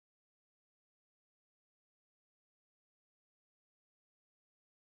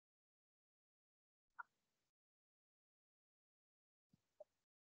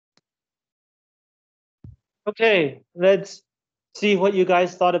Okay, let's see what you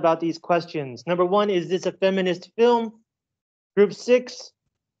guys thought about these questions. Number one, is this a feminist film? Group six,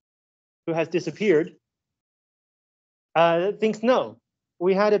 who has disappeared, thinks no.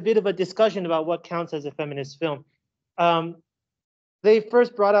 We had a bit of a discussion about what counts as a feminist film. Um, they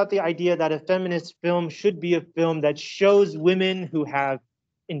first brought out the idea that a feminist film should be a film that shows women who have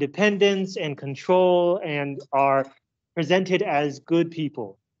independence and control and are presented as good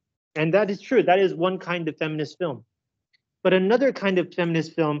people. And that is true. That is one kind of feminist film. But another kind of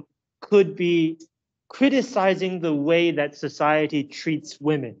feminist film could be criticizing the way that society treats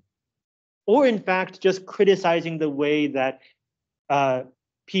women, or in fact, just criticizing the way that uh,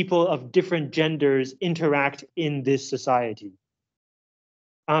 people of different genders interact in this society.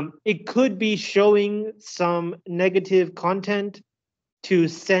 It could be showing some negative content to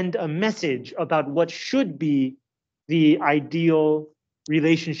send a message about what should be the ideal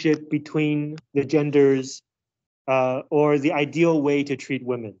relationship between the genders, or the ideal way to treat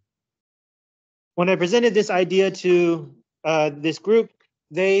women. When I presented this idea to this group,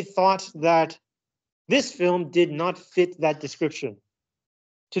 they thought that this film did not fit that description.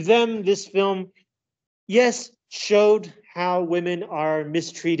 To them, this film, yes, showed how women are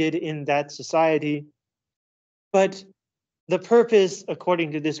mistreated in that society, but the purpose,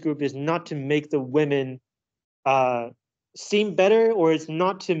 according to this group, is not to make the women uh, seem better, or it's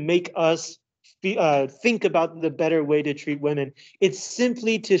not to make us think about the better way to treat women. It's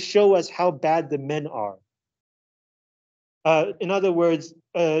simply to show us how bad the men are. In other words,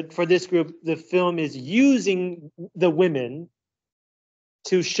 for this group, the film is using the women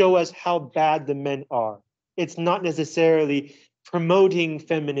to show us how bad the men are. It's not necessarily promoting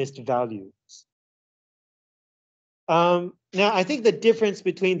feminist values. Now, I think the difference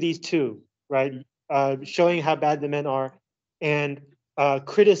between these two, right, showing how bad the men are and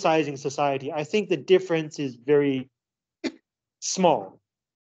criticizing society, I think the difference is very small.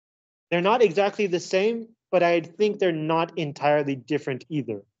 They're not exactly the same, but I think they're not entirely different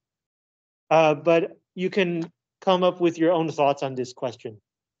either. But you can come up with your own thoughts on this question.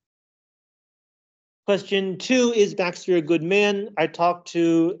 Question two, is Baxter a good man? I talked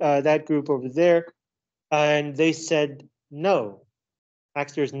to that group over there, and they said no,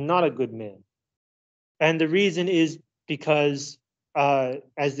 Baxter is not a good man. And the reason is because,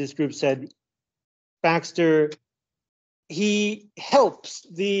 as this group said, Baxter, he helps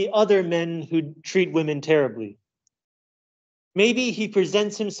the other men who treat women terribly. Maybe he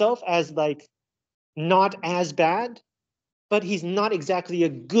presents himself as like not as bad, but he's not exactly a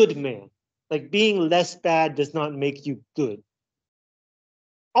good man. Like being less bad does not make you good.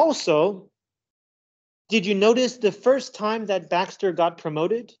 Also, did you notice the first time that Baxter got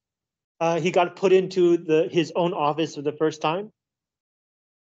promoted? He got put into his own office for the first time.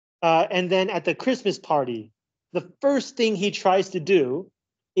 And then at the Christmas party, the first thing he tries to do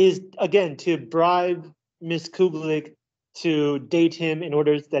is, again, to bribe Miss Kublik to date him in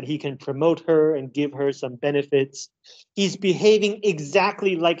order that he can promote her and give her some benefits. He's behaving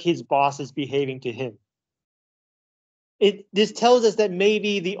exactly like his boss is behaving to him. This tells us that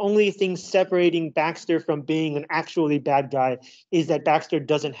maybe the only thing separating Baxter from being an actually bad guy is that Baxter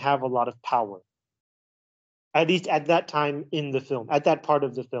doesn't have a lot of power, at least at that time in the film, at that part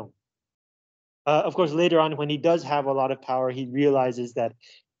of the film. Of course, later on, when he does have a lot of power, he realizes that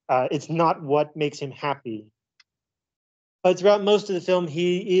it's not what makes him happy. But throughout most of the film,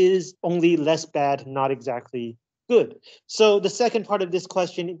 he is only less bad, not exactly good. So the second part of this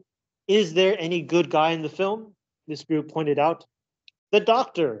question, is there any good guy in the film? This group pointed out the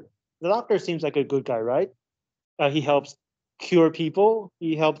doctor. The doctor seems like a good guy, right? He helps cure people.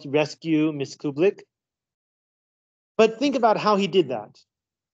 He helped rescue Miss Kublik. But think about how he did that.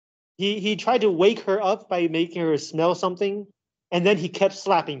 He tried to wake her up by making her smell something, and then he kept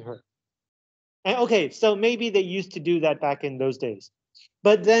slapping her. And okay, so maybe they used to do that back in those days.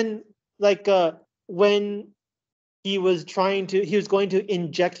 But then, like when he was going to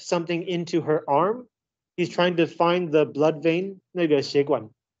inject something into her arm. He's trying to find the blood vein, 那个血管,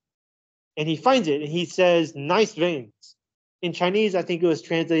 and he finds it, and he says, "Nice veins." In Chinese, I think it was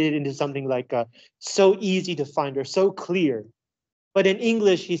translated into something like "so easy to find" or "so clear." But in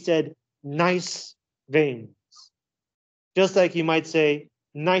English, he said, "Nice veins," just like you might say,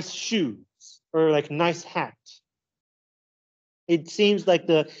 "Nice shoes" or like "nice hat." It seems like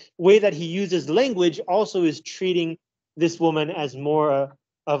the way that he uses language also is treating this woman as more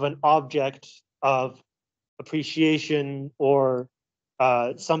of an object of appreciation or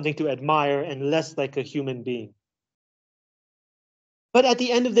something to admire and less like a human being. But at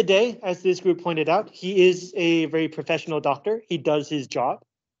the end of the day, as this group pointed out, he is a very professional doctor. He does his job.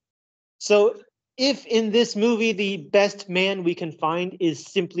 So if in this movie the best man we can find is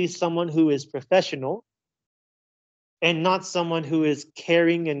simply someone who is professional and not someone who is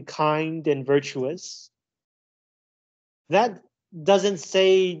caring and kind and virtuous, that doesn't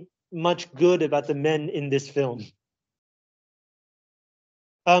say much good about the men in this film.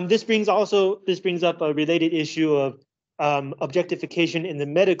 This brings up a related issue of objectification in the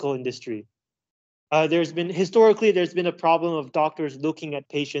medical industry. Historically there's been a problem of doctors looking at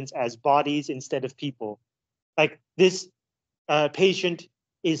patients as bodies instead of people. Like this patient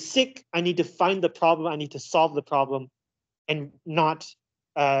is sick, I need to find the problem, I need to solve the problem, and not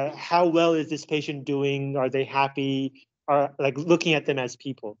how well is this patient doing? Are they happy? Are like looking at them as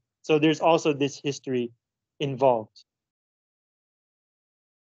people. So there's also this history involved.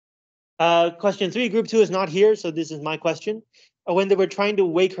 Question 3, group 2 is not here, so this is my question. When they were trying to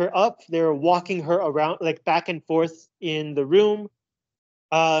wake her up, they were walking her around, like back and forth in the room,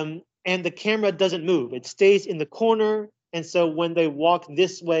 and the camera doesn't move. It stays in the corner, and so when they walk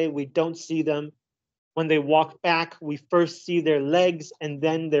this way, we don't see them. When they walk back, we first see their legs and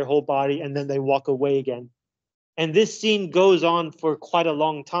then their whole body, and then they walk away again. And this scene goes on for quite a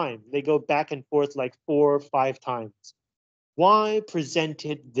long time. They go back and forth like 4 or 5 times. Why present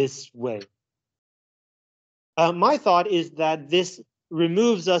it this way? My thought is that this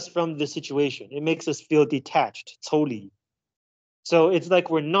removes us from the situation. It makes us feel detached, 抽离. So it's like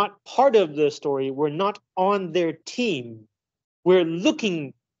we're not part of the story. We're not on their team. We're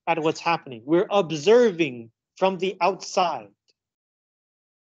looking at what's happening. We're observing from the outside.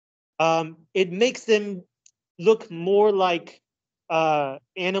 It makes them look more like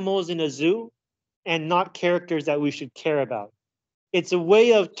animals in a zoo and not characters that we should care about. It's a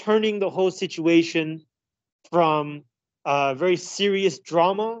way of turning the whole situation from very serious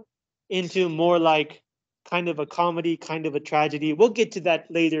drama into more like kind of a comedy, kind of a tragedy. We'll get to that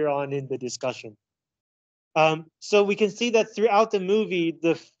later on in the discussion. So we can see that throughout the movie,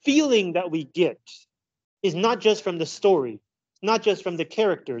 the feeling that we get is not just from the story, not just from the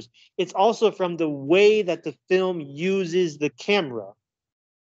characters, it's also from the way that the film uses the camera.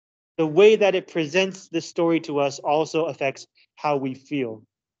 The way that it presents the story to us also affects how we feel.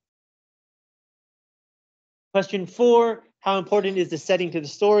 Question 4, how important is the setting to the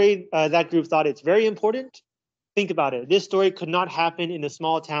story? That group thought it's very important. Think about it. This story could not happen in a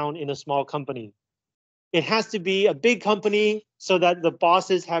small town, in a small company. It has to be a big company so that the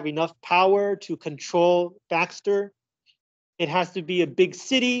bosses have enough power to control Baxter. It has to be a big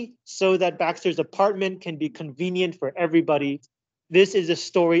city so that Baxter's apartment can be convenient for everybody. This is a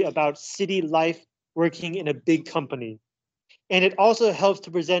story about city life working in a big company. And it also helps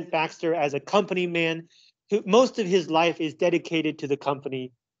to present Baxter as a company man who most of his life is dedicated to the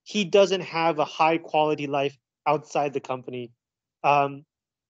company. He doesn't have a high quality life outside the company.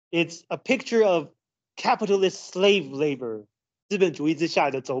 It's a picture of capitalist slave labor, 资本主义之下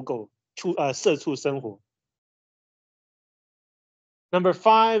的走狗，社畜生活。Number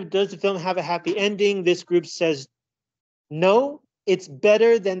 5, does the film have a happy ending? This group says no. It's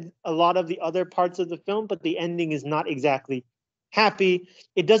better than a lot of the other parts of the film, but the ending is not exactly happy.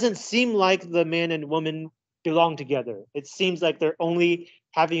 It doesn't seem like the man and woman belong together. It seems like they're only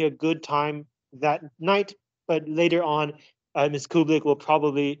having a good time that night, but later on, Ms. Kubrick will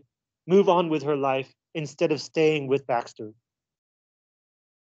probably move on with her life instead of staying with Baxter.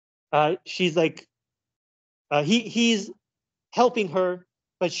 She's like, he's helping her,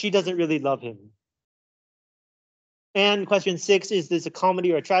 but she doesn't really love him. And question 6, is this a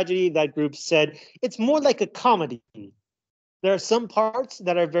comedy or a tragedy? That group said it's more like a comedy. There are some parts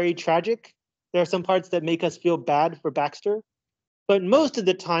that are very tragic. There are some parts that make us feel bad for Baxter. But most of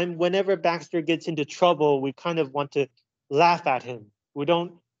the time, whenever Baxter gets into trouble, we kind of want to laugh at him. We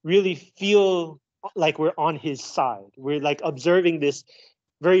don't really feel like we're on his side. We're like observing this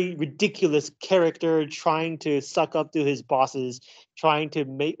very ridiculous character trying to suck up to his bosses, trying to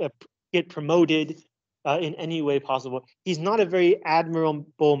get promoted in any way possible. He's not a very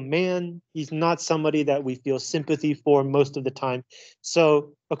admirable man. He's not somebody that we feel sympathy for most of the time.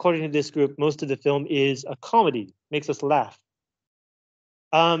 So according to this group, most of the film is a comedy, makes us laugh.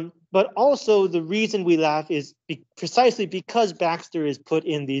 But also the reason we laugh is precisely because Baxter is put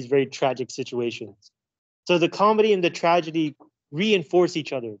in these very tragic situations. So the comedy and the tragedy reinforce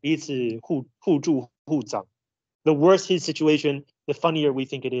each other. 彼此互助互长. The worse his situation, the funnier we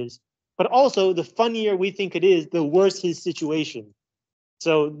think it is. But also, the funnier we think it is, the worse his situation.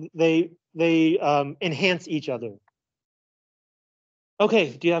 So they enhance each other.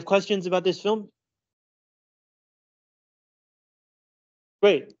 Okay, do you have questions about this film?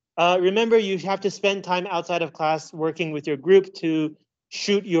 Great. Remember, you have to spend time outside of class working with your group to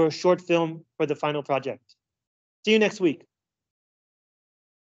shoot your short film for the final project. See you next week.